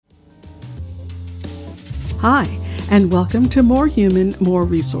Hi, and welcome to More Human, More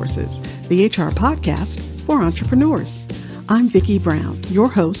Resources, the HR podcast for entrepreneurs. I'm Vicki Brown, your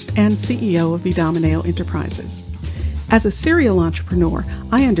host and CEO of Vidamaneo Enterprises. As a serial entrepreneur,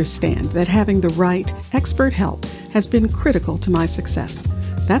 I understand that having the right expert help has been critical to my success.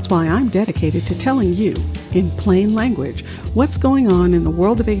 That's why I'm dedicated to telling you, in plain language, what's going on in the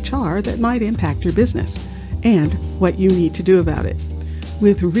world of HR that might impact your business, and what you need to do about it,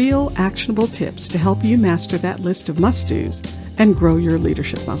 with real actionable tips to help you master that list of must-dos and grow your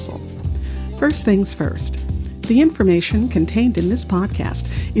leadership muscle. First things first, the information contained in this podcast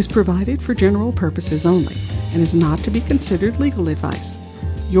is provided for general purposes only and is not to be considered legal advice.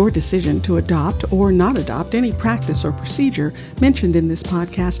 Your decision to adopt or not adopt any practice or procedure mentioned in this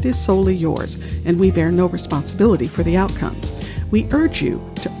podcast is solely yours, and we bear no responsibility for the outcome. We urge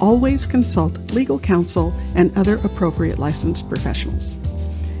you to always consult legal counsel and other appropriate licensed professionals.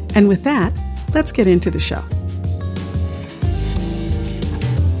 And with that, let's get into the show.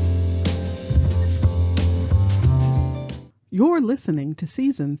 You're listening to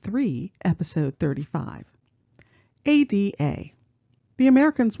Season 3, Episode 35. ADA, the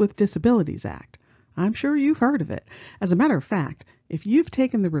Americans with Disabilities Act. I'm sure you've heard of it. As a matter of fact, if you've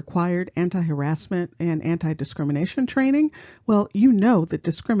taken the required anti-harassment and anti-discrimination training, well, you know that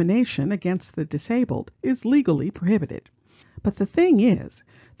discrimination against the disabled is legally prohibited. But the thing is,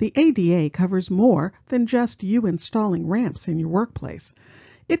 the ADA covers more than just you installing ramps in your workplace.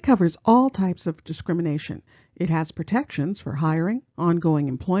 It covers all types of discrimination. It has protections for hiring, ongoing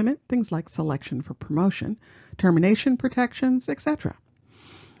employment, things like selection for promotion, termination protections, etc.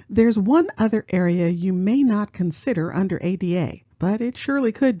 There's one other area you may not consider under ADA, but it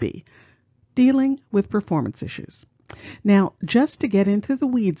surely could be: dealing with performance issues. Now, just to get into the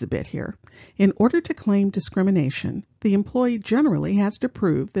weeds a bit here, in order to claim discrimination, the employee generally has to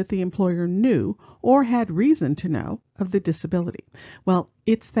prove that the employer knew or had reason to know of the disability. Well,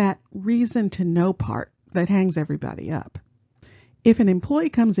 it's that reason to know part that hangs everybody up. If an employee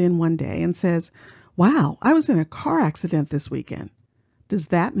comes in one day and says, "Wow, I was in a car accident this weekend," does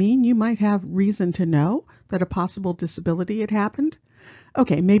that mean you might have reason to know that a possible disability had happened?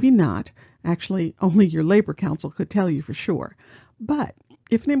 Okay, maybe not. Actually, only your labor counsel could tell you for sure. But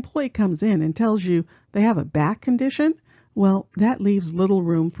if an employee comes in and tells you they have a back condition, well, that leaves little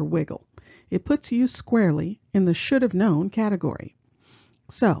room for wiggle. It puts you squarely in the should have known category.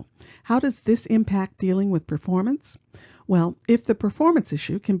 So, how does this impact dealing with performance? Well, if the performance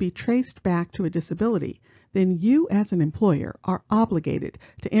issue can be traced back to a disability, then you as an employer are obligated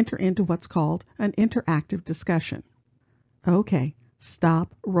to enter into what's called an interactive discussion. Okay,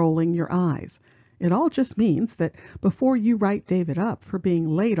 stop rolling your eyes. It all just means that before you write David up for being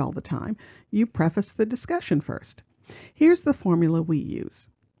late all the time, you preface the discussion first. Here's the formula we use.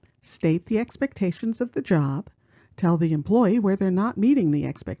 State the expectations of the job, tell the employee where they're not meeting the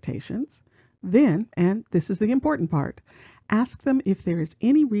expectations, then, and this is the important part, ask them if there is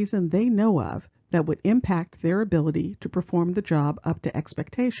any reason they know of that would impact their ability to perform the job up to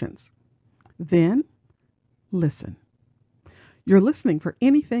expectations. Then, listen. You're listening for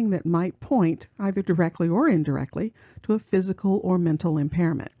anything that might point, either directly or indirectly, to a physical or mental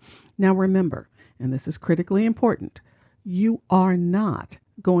impairment. Now remember, and this is critically important, you are not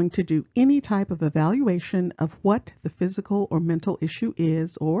going to do any type of evaluation of what the physical or mental issue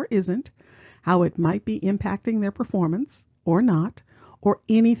is or isn't, how it might be impacting their performance or not, or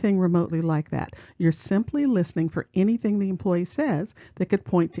anything remotely like that. You're simply listening for anything the employee says that could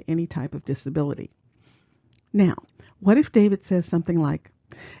point to any type of disability. Now, what if David says something like,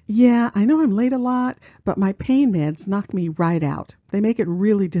 "Yeah, I know I'm late a lot, but my pain meds knocked me right out. They make it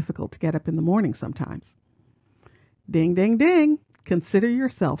really difficult to get up in the morning sometimes." Ding, ding, ding. Consider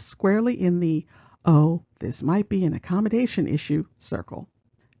yourself squarely in the, "Oh, this might be an accommodation issue" circle.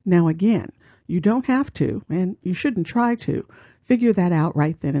 Now again, you don't have to, and you shouldn't try to, figure that out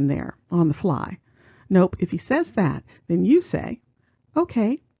right then and there, on the fly. Nope, if he says that, then you say,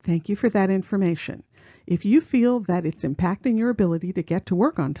 "Okay, thank you for that information. If you feel that it's impacting your ability to get to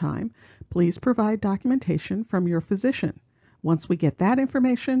work on time, please provide documentation from your physician. Once we get that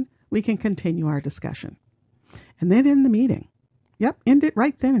information, we can continue our discussion." And then end the meeting. Yep, end it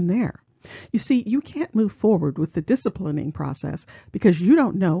right then and there. You see, you can't move forward with the disciplining process because you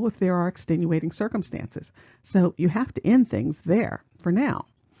don't know if there are extenuating circumstances. So you have to end things there for now.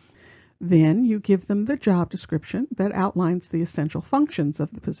 Then you give them the job description that outlines the essential functions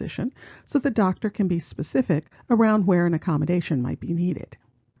of the position so the doctor can be specific around where an accommodation might be needed.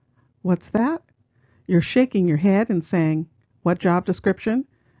 What's that? You're shaking your head and saying, "What job description?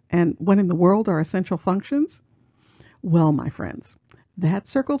 And what in the world are essential functions?" Well, my friends, That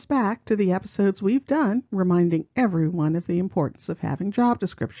circles back to the episodes we've done reminding everyone of the importance of having job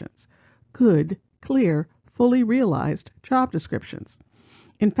descriptions. Good, clear, fully realized job descriptions.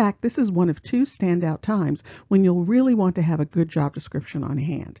 In fact, this is one of two standout times when you'll really want to have a good job description on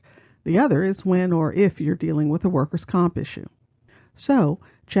hand. The other is when or if you're dealing with a workers' comp issue. So,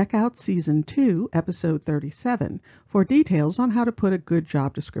 check out Season 2, Episode 37 for details on how to put a good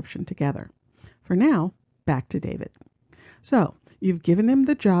job description together. For now, back to David. So, you've given him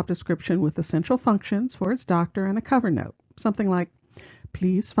the job description with essential functions for his doctor and a cover note, something like,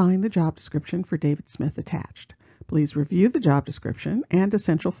 "Please find the job description for David Smith attached. Please review the job description and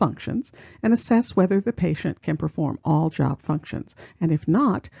essential functions and assess whether the patient can perform all job functions, and if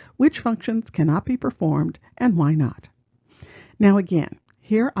not, which functions cannot be performed and why not." Now again,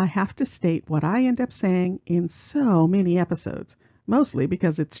 here I have to state what I end up saying in so many episodes, mostly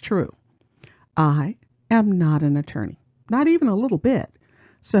because it's true. I am not an attorney, not even a little bit.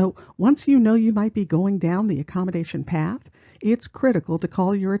 So once you know you might be going down the accommodation path, it's critical to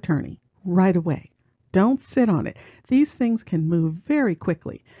call your attorney right away. Don't sit on it. These things can move very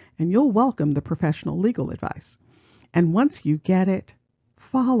quickly, and you'll welcome the professional legal advice. And once you get it,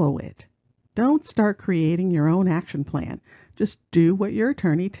 follow it. Don't start creating your own action plan. Just do what your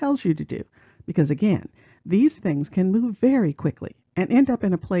attorney tells you to do. Because again, these things can move very quickly and end up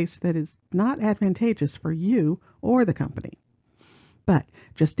in a place that is not advantageous for you or the company. But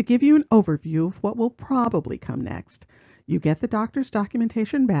just to give you an overview of what will probably come next, you get the doctor's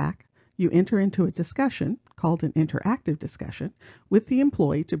documentation back. You enter into a discussion, called an interactive discussion, with the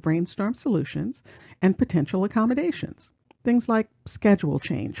employee to brainstorm solutions and potential accommodations, things like schedule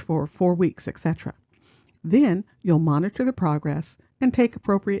change for 4 weeks, etc. Then you'll monitor the progress and take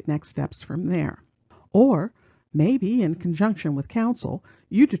appropriate next steps from there. Or maybe in conjunction with counsel,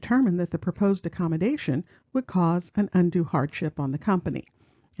 you determine that the proposed accommodation would cause an undue hardship on the company.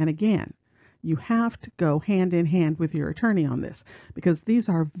 And again, you have to go hand in hand with your attorney on this because these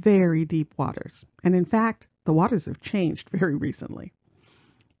are very deep waters. And in fact, the waters have changed very recently.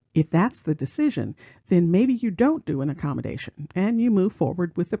 If that's the decision, then maybe you don't do an accommodation and you move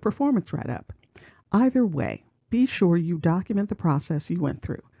forward with the performance write-up. Either way, be sure you document the process you went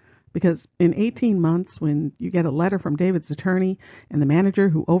through. Because in 18 months, when you get a letter from David's attorney and the manager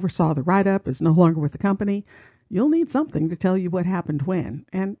who oversaw the write-up is no longer with the company, you'll need something to tell you what happened when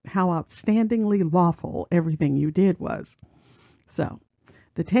and how outstandingly lawful everything you did was. So,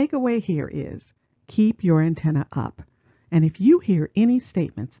 the takeaway here is keep your antenna up. And if you hear any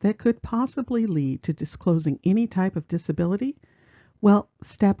statements that could possibly lead to disclosing any type of disability, well,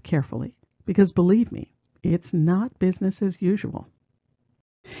 step carefully. Because believe me, it's not business as usual.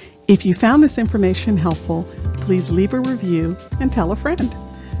 If you found this information helpful, please leave a review and tell a friend.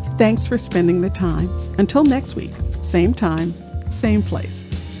 Thanks for spending the time. Until next week, same time, same place.